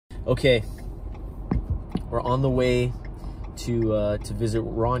Okay, we're on the way to visit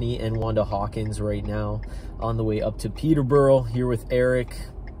Ronnie and Wanda Hawkins right now. On the way up to Peterborough, here with Eric.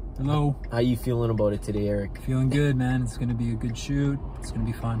 Hello. How you feeling about it today, Eric? Feeling good, man. It's gonna be a good shoot. It's gonna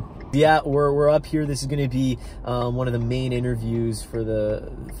be fun. Yeah, we're up here. This is going to be one of the main interviews for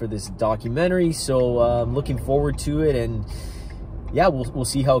this documentary. So I'm looking forward to it, and yeah, we'll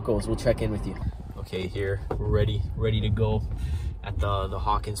see how it goes. We'll check in with you. Okay, here we're ready to go at the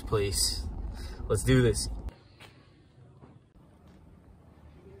Hawkins place. Let's do this.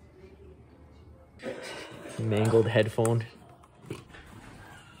 Mangled headphone.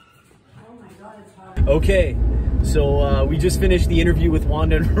 Okay, so we just finished the interview with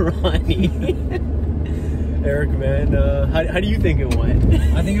Wanda and Ronnie. Eric, man, how do you think it went?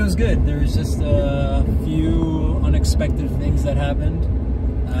 I think it was good. There was just a few unexpected things that happened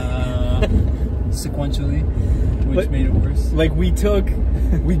sequentially, which made it worse. Like we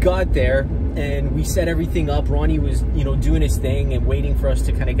got there and we set everything up. Ronnie was, doing his thing and waiting for us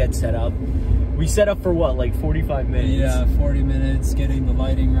to kind of get set up. We set up for what, like 45 minutes? Yeah, 40 minutes, getting the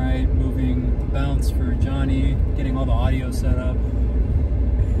lighting right, moving the bounce for Johnny, getting all the audio set up.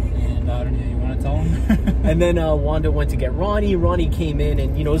 And I don't know, you want to tell him? And then Wanda went to get Ronnie. Ronnie came in,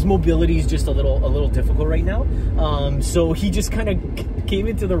 and his mobility is just a little difficult right now. So he just kind of came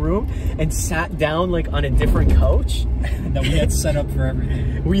into the room and sat down like on a different couch that we had set up for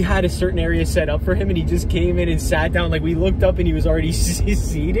everything. We had a certain area set up for him, and he just came in and sat down. Like, we looked up and he was already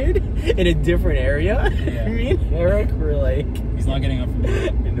seated in a different area. Yeah. Me and Eric were like, he's not getting up from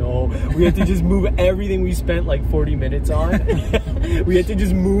there. No, we had to just move everything we spent like 40 minutes on. We had to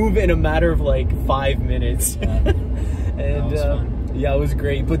just move in a matter of like 5 minutes. Yeah. And yeah, it was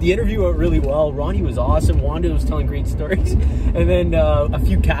great. But the interview went really well. Ronnie was awesome. Wanda was telling great stories. And then a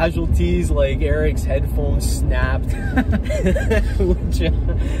few casualties, like Eric's headphones snapped, which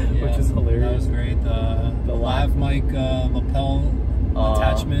is hilarious. That was great. The lav mic lapel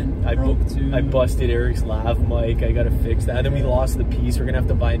attachment broke too. I busted Eric's lav mic. I gotta fix that. And then we lost the piece. We're gonna have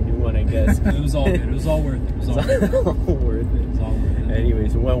to buy a new one, I guess. It was all good. It was all worth it. It was all worth it. It was all worth it.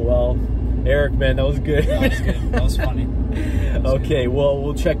 Anyways, it went well. Eric, man, that was good. That was good. That was funny. Okay, well,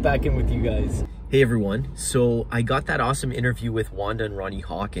 we'll check back in with you guys. Hey everyone, so I got that awesome interview with Wanda and Ronnie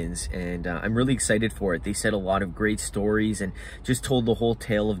Hawkins, and I'm really excited for it. They said a lot of great stories and just told the whole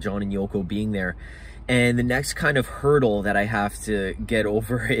tale of John and Yoko being there. And the next kind of hurdle that I have to get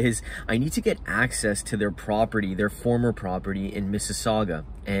over is I need to get access to their property, their former property in Mississauga.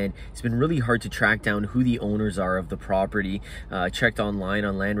 And it's been really hard to track down who the owners are of the property. Checked online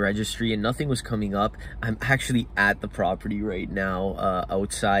on land registry and nothing was coming up. I'm actually at the property right now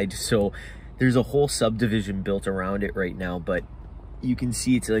outside. So there's a whole subdivision built around it right now, but you can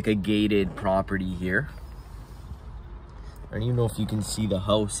see it's like a gated property here. I don't even know if you can see the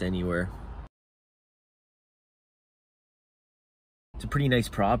house anywhere. It's a pretty nice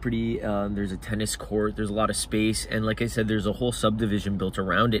property. There's a tennis court, there's a lot of space, and like I said, there's a whole subdivision built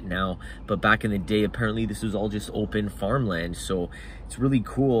around it now, but back in the day apparently this was all just open farmland, so it's really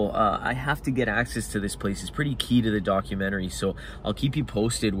cool. I have to get access to this place. It's pretty key to the documentary, so I'll keep you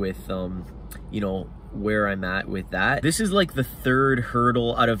posted with where I'm at with that. This is like the third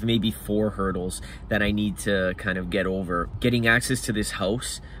hurdle out of maybe 4 hurdles that I need to kind of get over. Getting access to this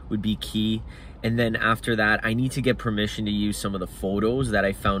house would be key. And then after that, I need to get permission to use some of the photos that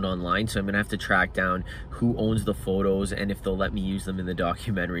I found online. So I'm gonna have to track down who owns the photos and if they'll let me use them in the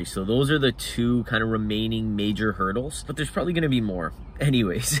documentary. So those are the 2 kind of remaining major hurdles, but there's probably gonna be more.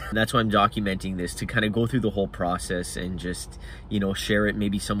 Anyways, that's why I'm documenting this, to kind of go through the whole process and just, share it.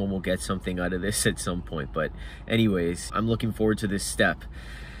 Maybe someone will get something out of this at some point. But anyways, I'm looking forward to this step.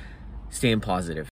 Staying positive.